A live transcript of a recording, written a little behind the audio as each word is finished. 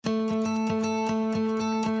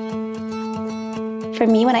for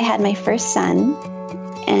me, when I had my first son,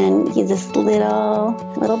 and he's this little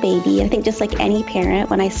baby, I think just like any parent,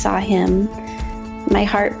 when I saw him, my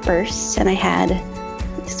heart burst, and I had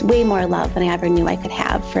just way more love than I ever knew I could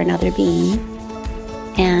have for another being.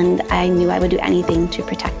 And I knew I would do anything to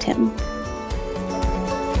protect him.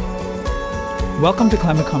 Welcome to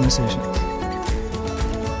Climate Conversations.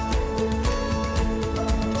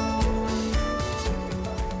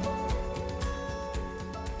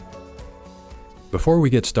 Before we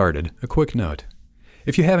get started, a quick note.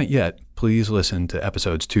 If you haven't yet, please listen to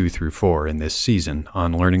episodes 2 through 4 in this season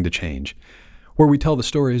on Learning to Change, where we tell the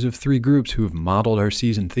stories of 3 groups who have modeled our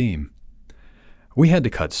season theme. We had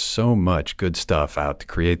to cut so much good stuff out to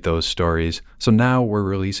create those stories, so now we're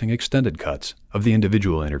releasing extended cuts of the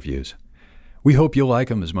individual interviews. We hope you'll like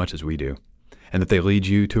them as much as we do, and that they lead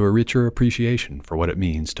you to a richer appreciation for what it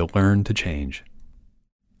means to learn to change.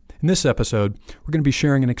 In this episode, we're going to be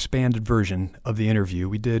sharing an expanded version of the interview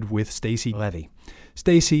we did with Stacy Levy.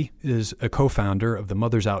 Stacy is a co-founder of the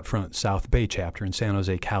Mothers Out Front South Bay chapter in San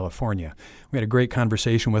Jose, California. We had a great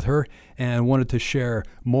conversation with her and wanted to share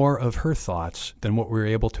more of her thoughts than what we were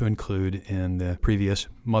able to include in the previous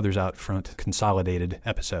Mothers Out Front consolidated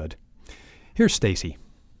episode. Here's Stacy.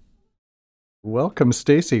 Welcome,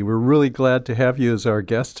 Stacy. We're really glad to have you as our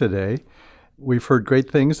guest today. We've heard great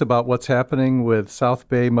things about what's happening with South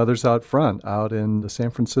Bay Mothers Out Front out in the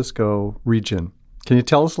San Francisco region. Can you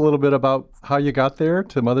tell us a little bit about how you got there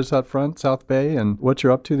to Mothers Out Front, South Bay, and what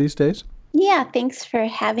you're up to these days? Yeah, thanks for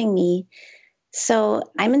having me. So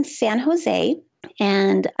I'm in San Jose,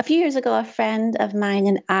 and a few years ago, a friend of mine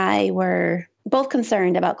and I were both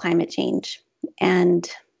concerned about climate change and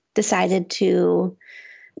decided to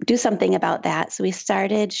do something about that. So we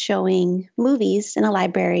started showing movies in a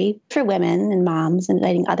library for women and moms,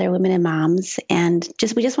 inviting other women and moms, and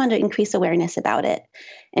we just wanted to increase awareness about it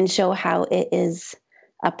and show how it is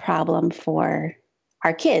a problem for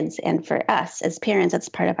our kids and for us as parents. That's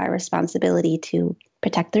part of our responsibility to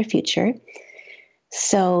protect their future.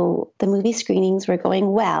 So the movie screenings were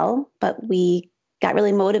going well, but we got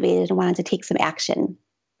really motivated and wanted to take some action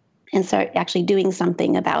and start actually doing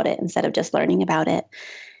something about it instead of just learning about it.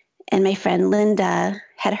 And my friend Linda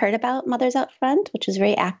had heard about Mothers Out Front, which was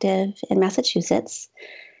very active in Massachusetts.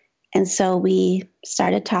 And so we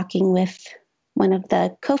started talking with one of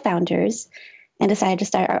the co-founders and decided to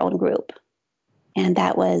start our own group. And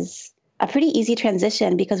that was a pretty easy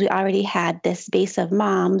transition because we already had this base of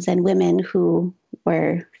moms and women who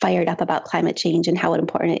were fired up about climate change and how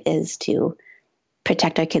important it is to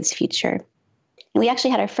protect our kids' future. And we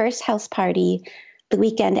actually had our first house party the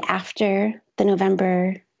weekend after the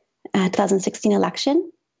November 2016 election.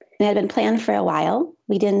 And it had been planned for a while.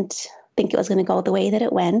 We didn't think it was going to go the way that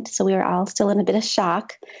it went, so we were all still in a bit of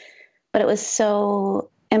shock. But it was so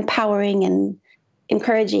empowering and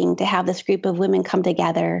encouraging to have this group of women come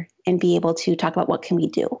together and be able to talk about what can we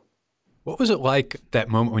do. What was it like that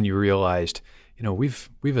moment when you realized,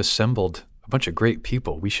 we've assembled a bunch of great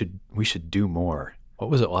people. We should do more. What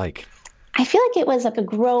was it like? I feel like it was like a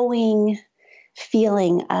growing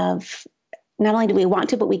feeling of not only do we want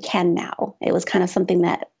to, but we can now. It was kind of something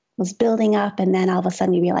that was building up, and then all of a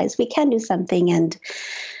sudden we realized we can do something. And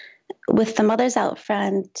with the Mothers Out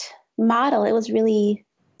Front model, it was really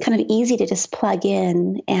kind of easy to just plug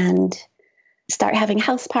in and start having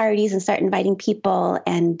house parties and start inviting people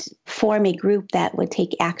and form a group that would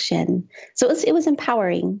take action. So it was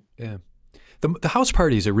empowering. Yeah. The house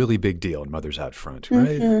party is a really big deal in Mothers Out Front,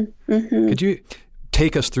 right? Mm-hmm, mm-hmm. Could you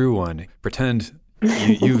take us through one? Pretend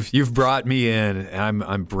you've brought me in, and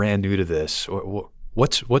I'm brand new to this.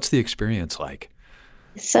 What's the experience like?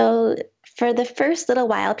 So for the first little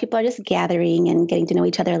while, people are just gathering and getting to know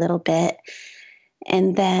each other a little bit.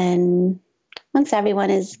 And then once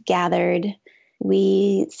everyone is gathered,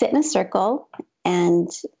 we sit in a circle and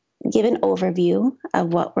give an overview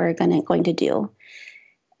of what we're going to do.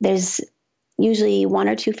 There's usually 1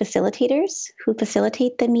 or 2 facilitators who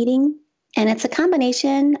facilitate the meeting. And it's a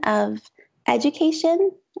combination of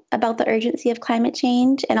education about the urgency of climate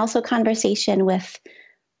change and also conversation with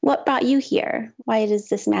what brought you here? Why does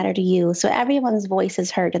this matter to you? So everyone's voice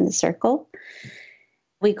is heard in the circle.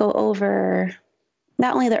 We go over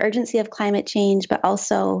not only the urgency of climate change, but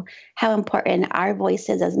also how important our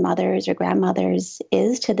voices as mothers or grandmothers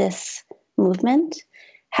is to this movement,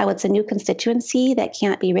 how it's a new constituency that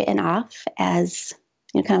can't be written off as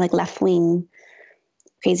kind of like left-wing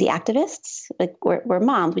crazy activists. Like we're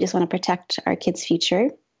moms. We just want to protect our kids' future.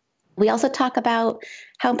 We also talk about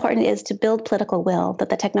how important it is to build political will, that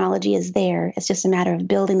the technology is there. It's just a matter of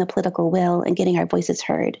building the political will and getting our voices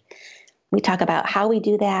heard. We talk about how we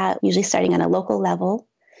do that, usually starting on a local level,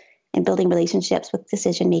 and building relationships with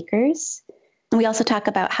decision makers. And we also talk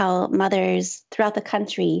about how mothers throughout the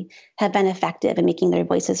country have been effective in making their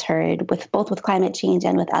voices heard with both with climate change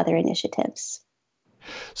and with other initiatives.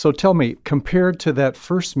 So tell me, compared to that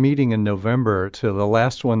first meeting in November to the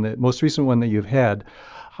last one, the most recent one that you've had,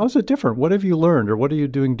 how's it different? What have you learned, or what are you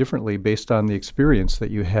doing differently based on the experience that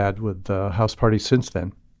you had with the house party since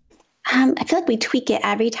then? I feel like we tweak it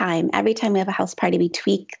every time. Every time we have a house party, we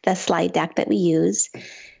tweak the slide deck that we use.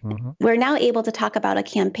 Mm-hmm. We're now able to talk about a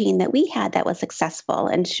campaign that we had that was successful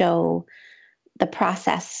and show the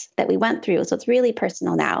process that we went through. So it's really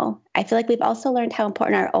personal now. I feel like we've also learned how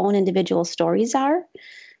important our own individual stories are,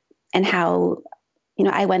 and how,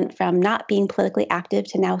 I went from not being politically active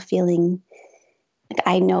to now feeling like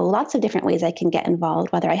I know lots of different ways I can get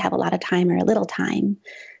involved, whether I have a lot of time or a little time.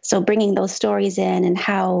 So bringing those stories in and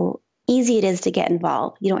how easy it is to get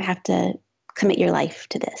involved. You don't have to commit your life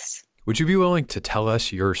to this. Would you be willing to tell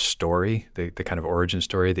us your story, the kind of origin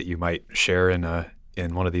story that you might share in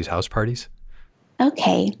one of these house parties?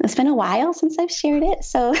 Okay. It's been a while since I've shared it.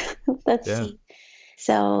 So let's see.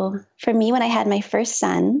 So for me, when I had my first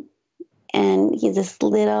son, and he's this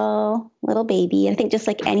little baby, I think just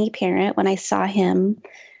like any parent, when I saw him,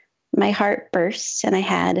 my heart burst, and I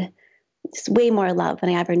had just way more love than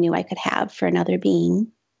I ever knew I could have for another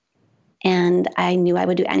being. And I knew I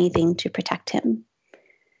would do anything to protect him.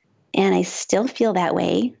 And I still feel that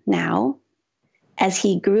way now. As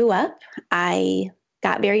he grew up, I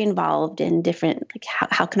got very involved in different, like,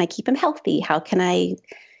 how can I keep him healthy? How can I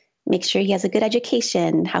make sure he has a good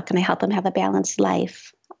education? How can I help him have a balanced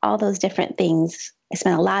life? All those different things. I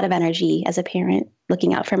spent a lot of energy as a parent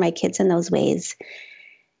looking out for my kids in those ways.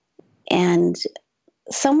 And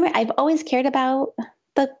somewhere I've always cared about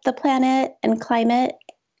the planet and climate,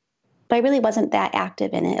 but I really wasn't that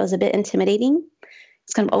active in it. It was a bit intimidating.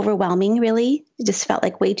 It's kind of overwhelming, really. It just felt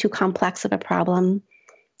like way too complex of a problem.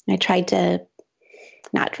 I tried to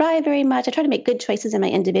not drive very much. I tried to make good choices in my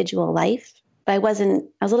individual life, but I was a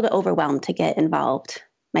little bit overwhelmed to get involved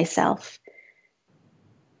myself.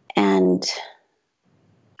 And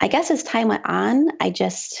I guess as time went on, I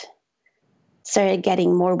just started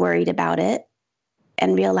getting more worried about it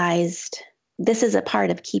and realized this is a part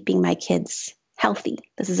of keeping my kids healthy.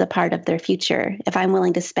 This is a part of their future. If I'm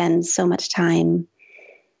willing to spend so much time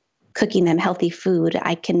cooking them healthy food,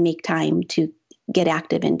 I can make time to get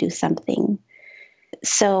active and do something.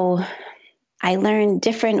 So I learned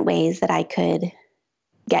different ways that I could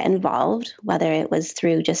get involved, whether it was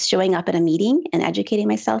through just showing up at a meeting and educating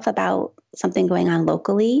myself about something going on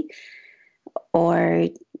locally, or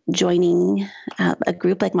joining a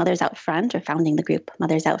group like Mothers Out Front, or founding the group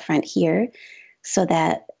Mothers Out Front here, so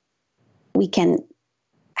that we can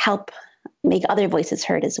help make other voices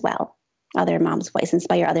heard as well, other moms' voice,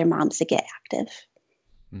 inspire other moms to get active.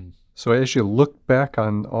 So as you look back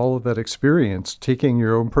on all of that experience, taking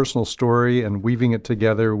your own personal story and weaving it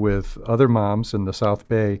together with other moms in the South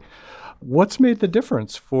Bay, what's made the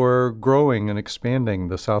difference for growing and expanding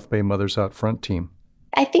the South Bay Mothers Out Front team?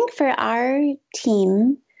 I think for our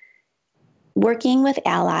team, working with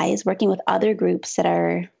allies, working with other groups that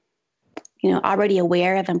are, already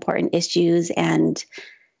aware of important issues and,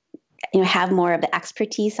 have more of the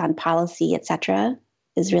expertise on policy, et cetera,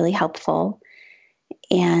 is really helpful.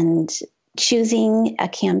 And choosing a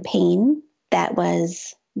campaign that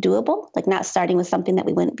was doable, like not starting with something that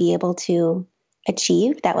we wouldn't be able to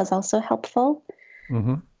achieve, that was also helpful.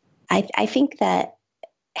 Mm-hmm. I think that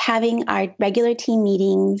having our regular team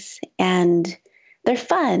meetings, and they're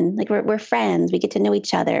fun, like we're friends, we get to know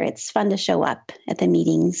each other. It's fun to show up at the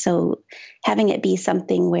meetings. So having it be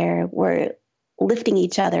something where we're lifting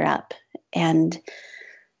each other up and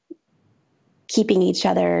keeping each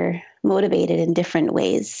other motivated in different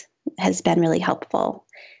ways has been really helpful.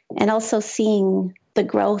 And also seeing the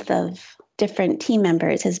growth of different team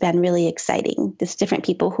members has been really exciting. Just different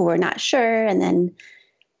people who were not sure, and then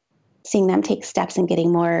seeing them take steps and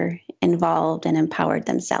getting more involved and empowered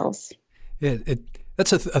themselves. Yeah,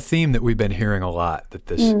 that's a theme that we've been hearing a lot, that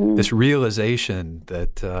this realization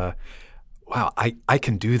that, wow, I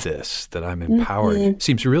can do this, that I'm empowered,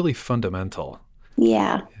 seems really fundamental.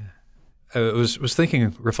 Yeah. I was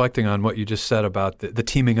thinking, reflecting on what you just said about the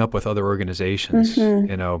teaming up with other organizations.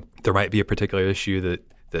 Mm-hmm. There might be a particular issue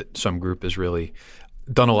that some group has really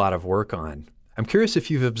done a lot of work on. I'm curious if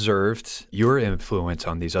you've observed your influence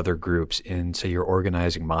on these other groups in, say, your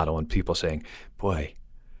organizing model, and people saying, boy,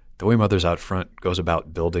 the way Mothers Out Front goes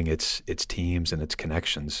about building its teams and its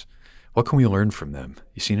connections, what can we learn from them?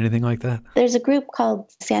 You seen anything like that? There's a group called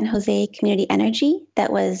San Jose Community Energy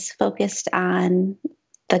that was focused on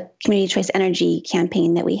the Community Choice Energy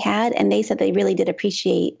campaign that we had. And they said they really did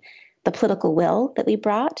appreciate the political will that we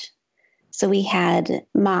brought. So we had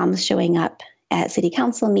moms showing up at city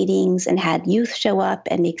council meetings and had youth show up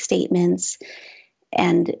and make statements.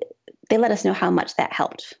 And they let us know how much that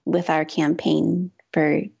helped with our campaign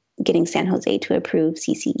for getting San Jose to approve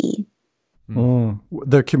CCE.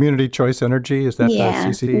 The community choice energy, is that the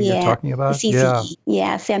CCE you're talking about? CCE.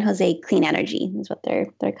 Yeah, San Jose Clean Energy is what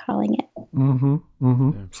they're calling it.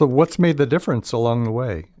 So what's made the difference along the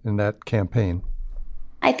way in that campaign?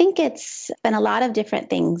 I think it's been a lot of different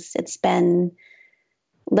things. It's been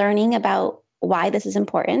learning about why this is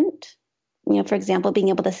important. For example, being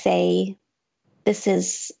able to say, this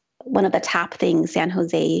is one of the top things San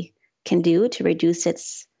Jose can do to reduce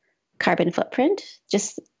its carbon footprint.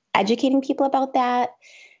 Just educating people about that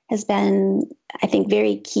has been, I think,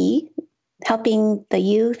 very key, helping the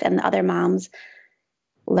youth and the other moms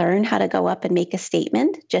learn how to go up and make a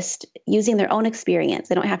statement, just using their own experience.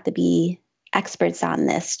 They don't have to be experts on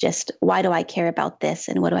this. Just, why do I care about this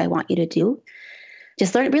and what do I want you to do?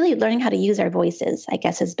 Just really learning how to use our voices, I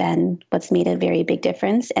guess, has been what's made a very big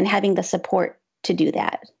difference, and having the support to do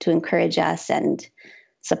that, to encourage us and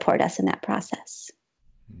support us in that process.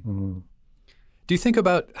 Do you think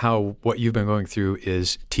about how what you've been going through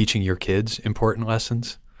is teaching your kids important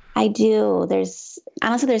lessons? I do. There's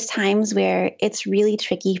times where it's really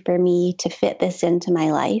tricky for me to fit this into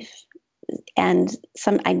my life. And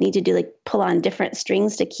I need to pull on different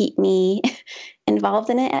strings to keep me involved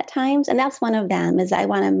in it at times. And that's one of them, is I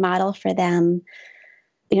want to model for them,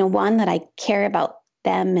 one, that I care about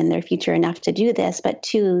them and their future enough to do this, but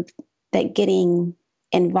two, that getting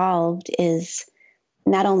involved is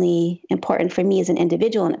not only important for me as an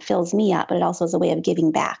individual and it fills me up, but it also is a way of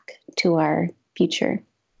giving back to our future.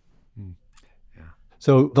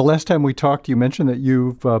 So the last time we talked, you mentioned that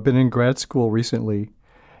you've been in grad school recently.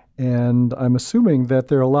 And I'm assuming that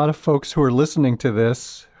there are a lot of folks who are listening to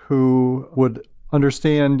this who would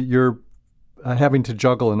understand you're having to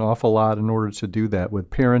juggle an awful lot in order to do that with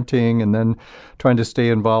parenting and then trying to stay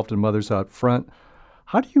involved in Mothers Out Front.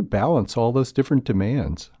 How do you balance all those different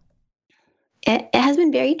demands? It has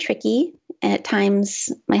been very tricky. At times,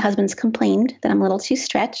 my husband's complained that I'm a little too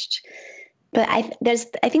stretched. But I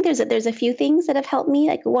think there's a few things that have helped me.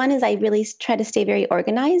 Like, one is I really try to stay very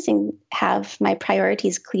organized and have my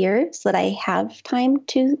priorities clear so that I have time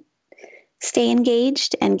to stay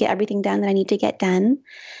engaged and get everything done that I need to get done.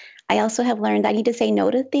 I also have learned I need to say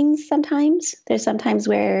no to things sometimes. There's sometimes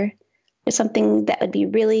where there's something that I'd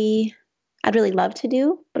really love to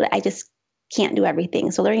do, but I just can't do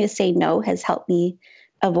everything. So learning to say no has helped me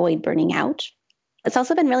avoid burning out. It's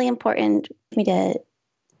also been really important for me to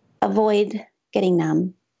avoid getting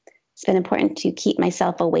numb. It's been important to keep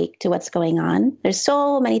myself awake to what's going on. There's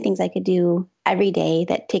so many things I could do every day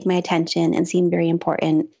that take my attention and seem very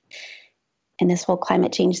important. And this whole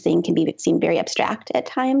climate change thing can seem very abstract at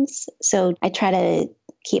times. So I try to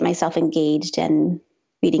keep myself engaged and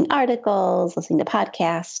reading articles, listening to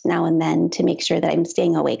podcasts now and then to make sure that I'm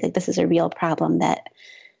staying awake. Like, this is a real problem that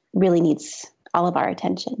really needs all of our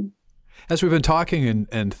attention. As we've been talking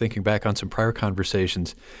and thinking back on some prior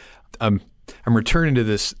conversations, I'm returning to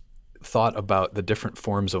this thought about the different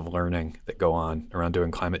forms of learning that go on around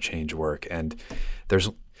doing climate change work. And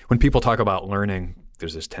when people talk about learning,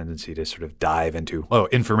 there's this tendency to sort of dive into,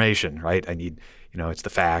 information, right? I need, it's the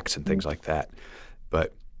facts and things like that.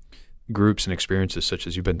 But groups and experiences such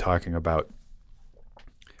as you've been talking about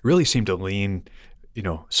really seem to lean,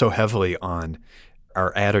 so heavily on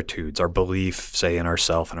our attitudes, our belief, say, in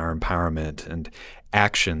ourself and our empowerment, and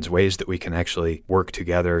actions, ways that we can actually work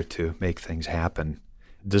together to make things happen.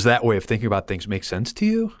 Does that way of thinking about things make sense to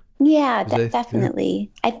you? Yeah, definitely.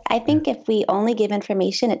 Yeah. I think if we only give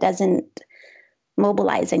information, it doesn't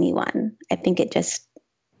mobilize anyone. I think it just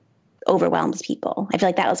overwhelms people. I feel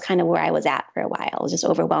like that was kind of where I was at for a while. I was just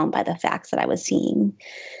overwhelmed by the facts that I was seeing.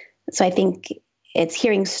 So I think it's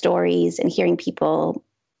hearing stories and hearing people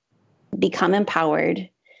become empowered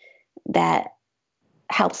that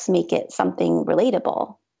helps make it something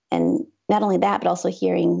relatable. And not only that, but also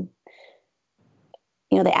hearing,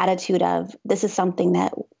 the attitude of, this is something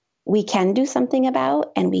that we can do something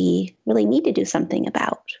about and we really need to do something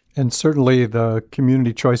about. And certainly the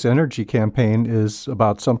Community Choice Energy campaign is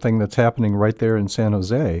about something that's happening right there in San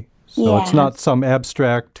Jose. So It's not some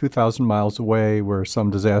abstract 2,000 miles away where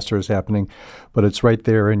some disaster is happening, but it's right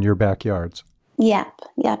there in your backyards. Yep,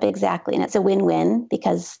 exactly. And it's a win-win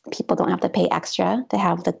because people don't have to pay extra to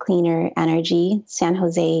have the cleaner energy. San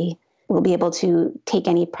Jose will be able to take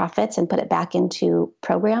any profits and put it back into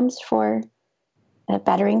programs for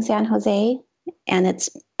bettering San Jose, and it's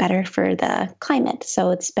better for the climate. So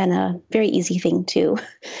it's been a very easy thing to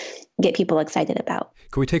get people excited about.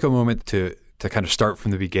 Could we take a moment to kind of start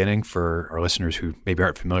from the beginning for our listeners who maybe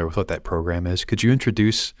aren't familiar with what that program is? Could you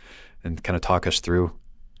introduce and kind of talk us through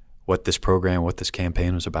what this program, what this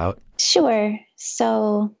campaign was about? Sure.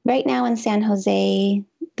 So right now in San Jose,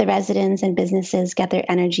 the residents and businesses get their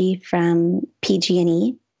energy from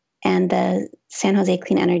PG&E, and the San Jose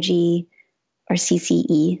Clean Energy, or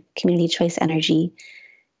CCE, Community Choice Energy,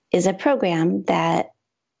 is a program that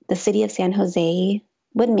the city of San Jose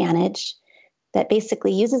would manage that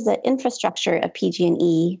basically uses the infrastructure of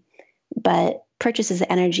PG&E, but purchases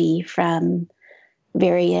energy from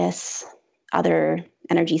various other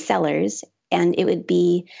energy sellers, and it would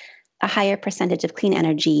be a higher percentage of clean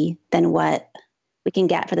energy than what we can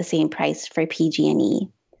get for the same price for PG&E.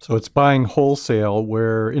 So it's buying wholesale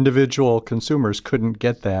where individual consumers couldn't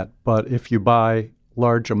get that, but if you buy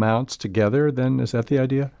large amounts together, then is that the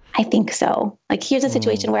idea? I think so. Like, here's a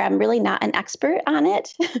situation where I'm really not an expert on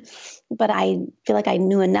it, but I feel like I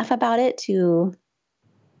knew enough about it to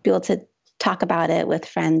be able to talk about it with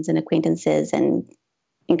friends and acquaintances and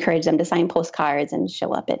encourage them to sign postcards and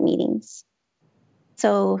show up at meetings.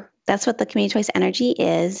 So that's what the Community Choice Energy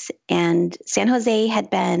is. And San Jose had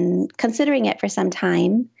been considering it for some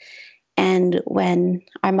time. And when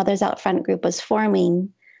our Mothers Out Front group was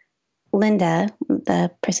forming, Linda,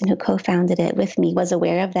 the person who co-founded it with me, was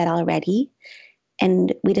aware of that already.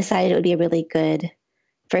 And we decided it would be a really good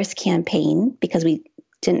first campaign because we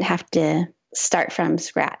didn't have to start from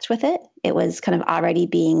scratch with it. It was kind of already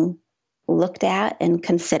being looked at and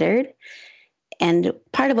considered. And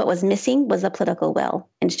part of what was missing was the political will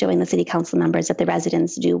and showing the city council members that the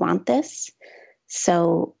residents do want this.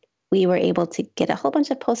 So we were able to get a whole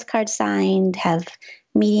bunch of postcards signed, have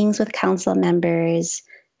meetings with council members,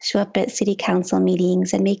 show up at city council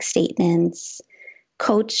meetings and make statements,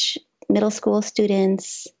 coach middle school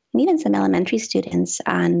students, and even some elementary students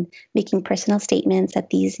on making personal statements at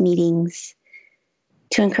these meetings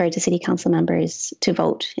to encourage the city council members to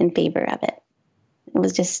vote in favor of it.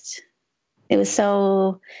 It was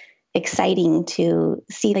so exciting to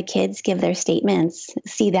see the kids give their statements,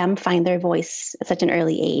 see them find their voice at such an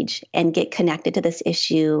early age and get connected to this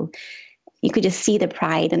issue. You could just see the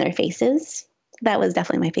pride in their faces. That was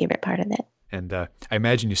definitely my favorite part of it. And I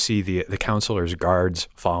imagine you see the counselors' guards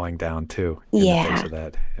falling down too in the face of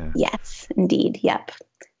that. Yeah. Yes, indeed. Yep.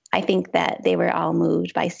 I think that they were all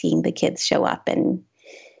moved by seeing the kids show up and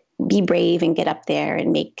be brave and get up there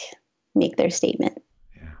and make their statement.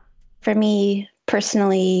 Yeah. For me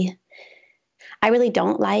personally, I really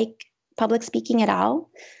don't like public speaking at all.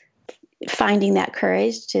 Finding that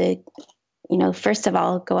courage to, first of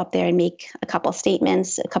all, go up there and make a couple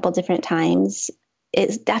statements a couple different times,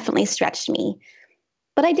 it's definitely stretched me.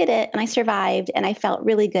 But I did it and I survived and I felt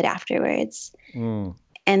really good afterwards. And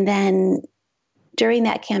then during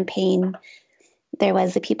that campaign, there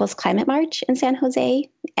was the People's Climate March in San Jose,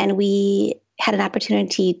 and we had an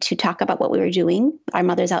opportunity to talk about what we were doing, our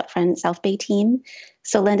Mothers Out Front South Bay team.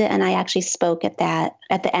 So Linda and I actually spoke at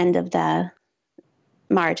the end of the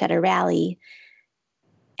march at a rally.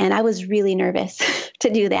 And I was really nervous to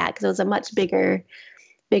do that because it was a much bigger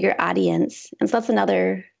audience. And so that's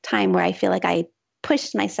another time where I feel like I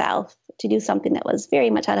pushed myself to do something that was very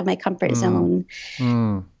much out of my comfort zone.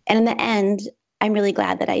 And in the end, I'm really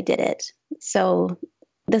glad that I did it. So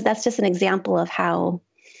that's just an example of how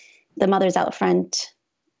the Mothers Out Front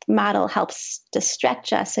model helps to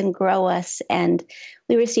stretch us and grow us. And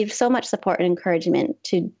we received so much support and encouragement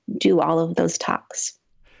to do all of those talks.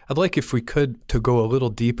 I'd like, if we could, to go a little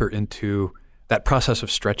deeper into that process of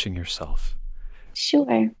stretching yourself.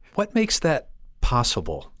 Sure. What makes that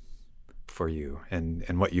possible for you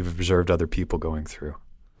and what you've observed other people going through?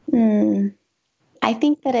 I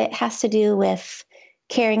think that it has to do with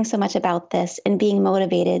caring so much about this and being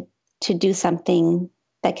motivated to do something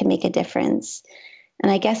that can make a difference.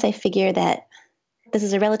 And I guess I figure that this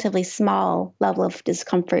is a relatively small level of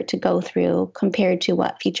discomfort to go through compared to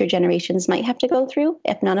what future generations might have to go through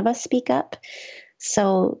if none of us speak up.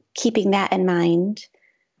 So keeping that in mind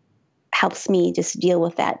helps me just deal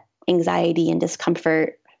with that anxiety and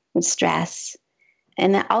discomfort and stress.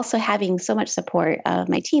 And that also having so much support of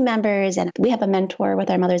my team members, and we have a mentor with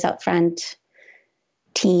our Mothers Out Front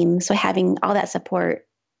team. So having all that support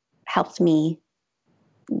helped me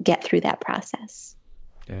get through that process.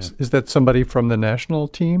 Yeah. Is that somebody from the national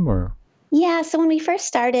team or? Yeah. So when we first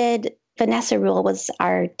started, Vanessa Rule was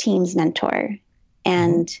our team's mentor.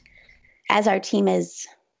 And as our team is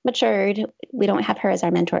matured, we don't have her as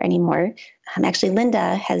our mentor anymore. Actually,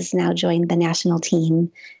 Linda has now joined the national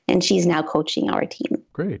team, and she's now coaching our team.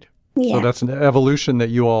 Great. Yeah. So that's an evolution that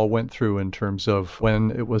you all went through in terms of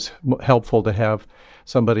when it was helpful to have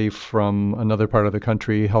somebody from another part of the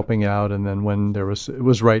country helping out, and then when it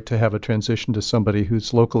was right to have a transition to somebody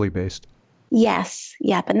who's locally based. Yes.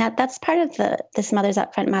 Yep. And that's part of this Mothers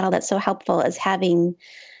Out Front model that's so helpful, is having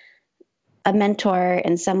a mentor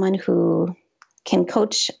and someone who can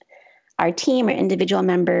coach our team or individual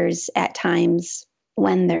members at times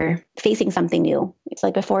when they're facing something new. It's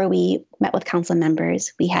like before we met with council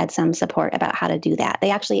members, we had some support about how to do that. They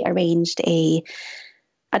actually arranged a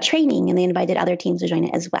training, and they invited other teams to join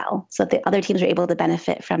it as well. So the other teams were able to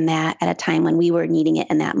benefit from that at a time when we were needing it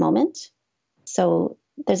in that moment. So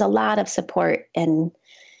there's a lot of support in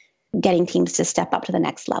getting teams to step up to the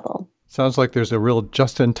next level. Sounds like there's a real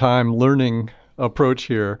just-in-time learning approach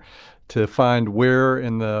here to find where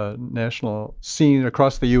in the national scene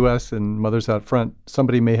across the U.S. and Mothers Out Front,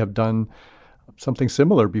 somebody may have done something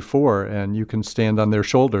similar before, and you can stand on their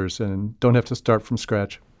shoulders and don't have to start from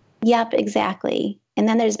scratch. Yep, exactly. And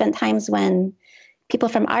then there's been times when people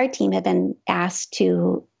from our team have been asked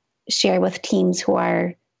to share with teams who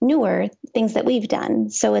are newer things that we've done.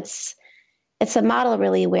 So it's a model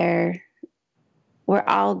really where we're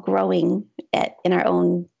all growing in our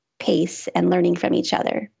own pace and learning from each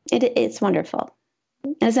other. It's wonderful.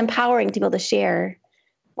 And it's empowering to be able to share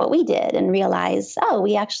what we did and realize, oh,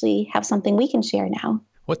 we actually have something we can share now.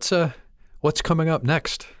 What's coming up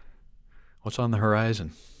next? What's on the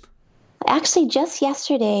horizon? Actually, just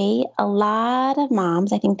yesterday, a lot of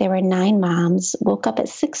moms, I think there were 9 moms, woke up at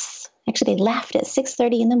 6. Actually, they left at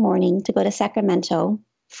 6:30 in the morning to go to Sacramento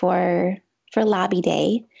for Lobby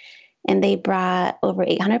Day. And they brought over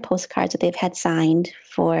 800 postcards that they've had signed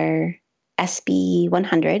for SB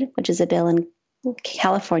 100, which is a bill in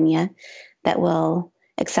California that will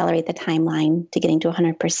accelerate the timeline to getting to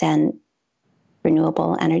 100%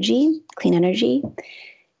 renewable energy, clean energy.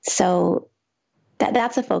 So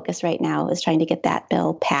that's a focus right now, is trying to get that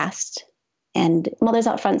bill passed. And Mothers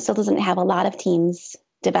Out Front still doesn't have a lot of teams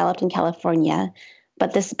developed in California,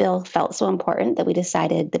 but this bill felt so important that we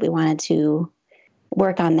decided that we wanted to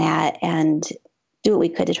work on that and do what we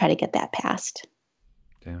could to try to get that passed.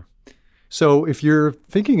 Yeah. So if you're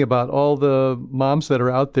thinking about all the moms that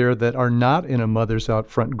are out there that are not in a Mothers Out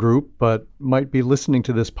Front group, but might be listening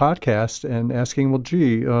to this podcast and asking, well,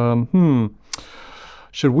 gee,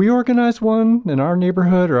 should we organize one in our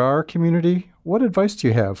neighborhood or our community? What advice do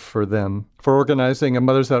you have for them for organizing a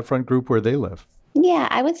Mothers Out Front group where they live? Yeah,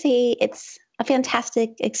 I would say it's a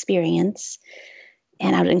fantastic experience,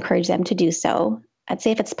 and I would encourage them to do so. I'd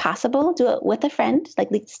say if it's possible, do it with a friend,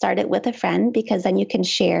 start it with a friend, because then you can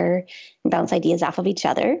share and bounce ideas off of each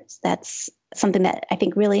other. So that's something that I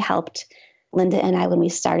think really helped Linda and I when we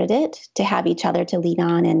started it, to have each other to lean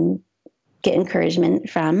on and get encouragement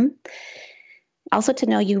from. Also to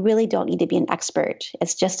know you really don't need to be an expert.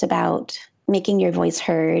 It's just about making your voice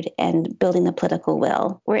heard and building the political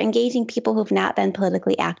will. We're engaging people who've not been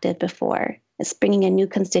politically active before. It's bringing a new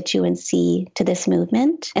constituency to this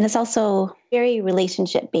movement. And it's also very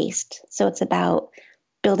relationship-based. So it's about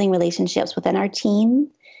building relationships within our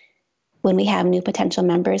team. When we have new potential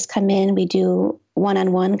members come in, we do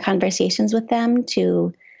one-on-one conversations with them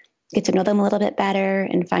to get to know them a little bit better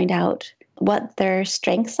and find out what their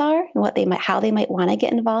strengths are and how they might want to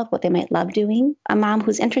get involved, what they might love doing. A mom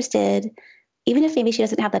who's interested, even if maybe she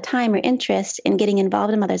doesn't have the time or interest in getting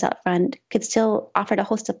involved in Mothers Out Front, could still offer to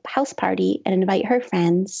host a house party and invite her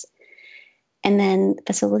friends. And then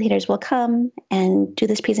facilitators will come and do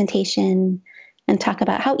this presentation and talk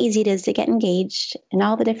about how easy it is to get engaged and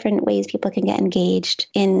all the different ways people can get engaged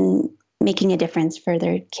in making a difference for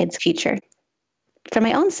their kids' future. For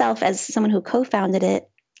my own self, as someone who co-founded it,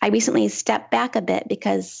 I recently stepped back a bit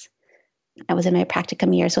because I was in my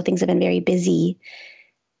practicum year, so things have been very busy.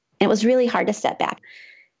 And it was really hard to step back.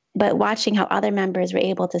 But watching how other members were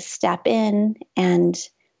able to step in and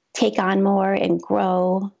take on more and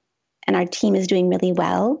grow, and our team is doing really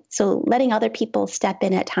well. So letting other people step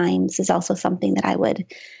in at times is also something that I would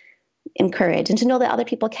encourage, and to know that other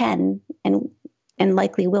people can and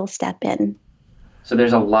likely will step in. So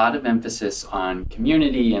there's a lot of emphasis on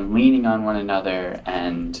community and leaning on one another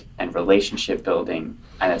and relationship building.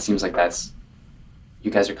 And it seems like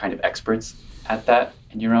you guys are kind of experts at that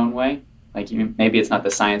in your own way. Maybe it's not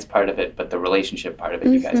the science part of it, but the relationship part of it,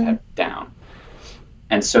 you guys have down.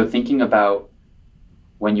 And so thinking about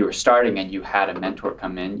when you were starting and you had a mentor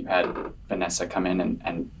come in, you had Vanessa come in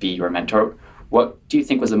and be your mentor, what do you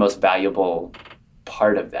think was the most valuable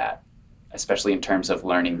part of that, especially in terms of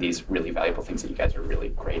learning these really valuable things that you guys are really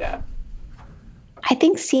great at? I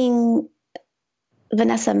think seeing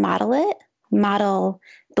Vanessa model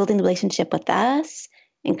building the relationship with us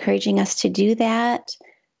encouraging us to do that,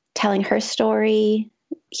 telling her story,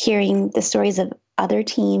 hearing the stories of other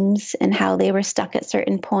teams and how they were stuck at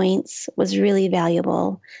certain points was really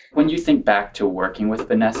valuable. When you think back to working with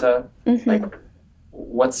Vanessa, like,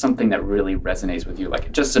 what's something that really resonates with you?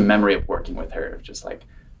 Like, just a memory of working with her, just like,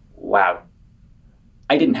 wow,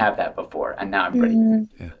 I didn't have that before, and now I'm ready.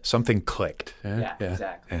 Yeah. Something clicked. Yeah,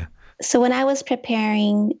 exactly. Yeah. So when I was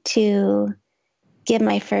preparing to give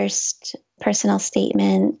my first personal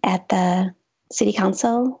statement at the city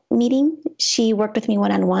council meeting, she worked with me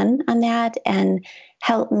one-on-one on that and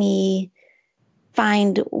helped me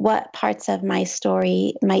find what parts of my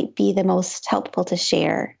story might be the most helpful to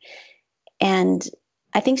share. And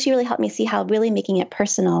I think she really helped me see how really making it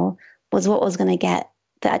personal was what was going to get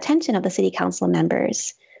the attention of the city council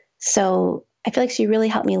members. So I feel like she really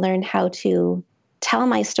helped me learn how to tell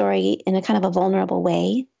my story in a kind of a vulnerable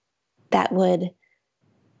way that would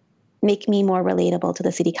make me more relatable to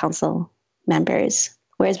the city council members.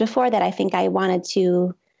 Whereas before that, I think I wanted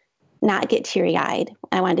to not get teary-eyed.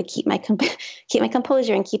 I wanted to keep my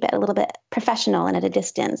composure and keep it a little bit professional and at a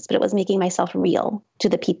distance, but it was making myself real to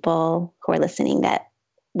the people who are listening that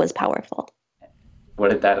was powerful. What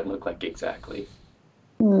did that look like exactly?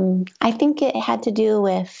 I think it had to do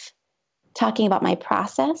with talking about my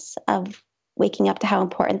process of waking up to how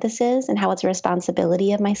important this is and how it's a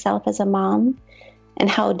responsibility of myself as a mom and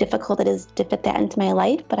how difficult it is to fit that into my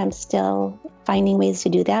life, but I'm still finding ways to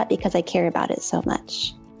do that because I care about it so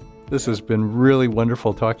much. This has been really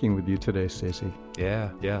wonderful talking with you today, Stacey.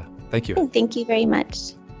 Yeah. Thank you. Thank you very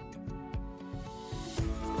much.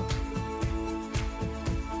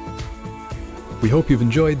 We hope you've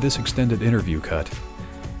enjoyed this extended interview cut.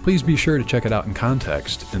 Please be sure to check it out in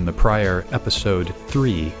context in the prior Episode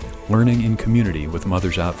 3, Learning in Community with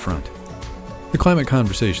Mothers Out Front. The Climate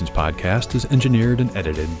Conversations podcast is engineered and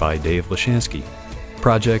edited by Dave Lashansky.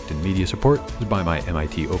 Project and media support is by my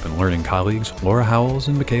MIT Open Learning colleagues Laura Howells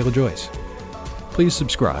and Michaela Joyce. Please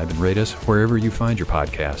subscribe and rate us wherever you find your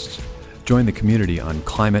podcasts. Join the community on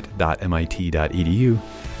climate.mit.edu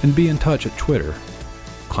and be in touch at Twitter,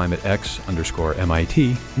 climatex_MIT,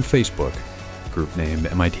 and Facebook, group named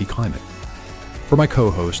MIT Climate. For my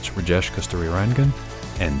co-hosts Rajesh Kasturirangan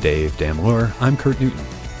and Dave Damlur, I'm Kurt Newton.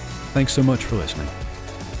 Thanks so much for listening.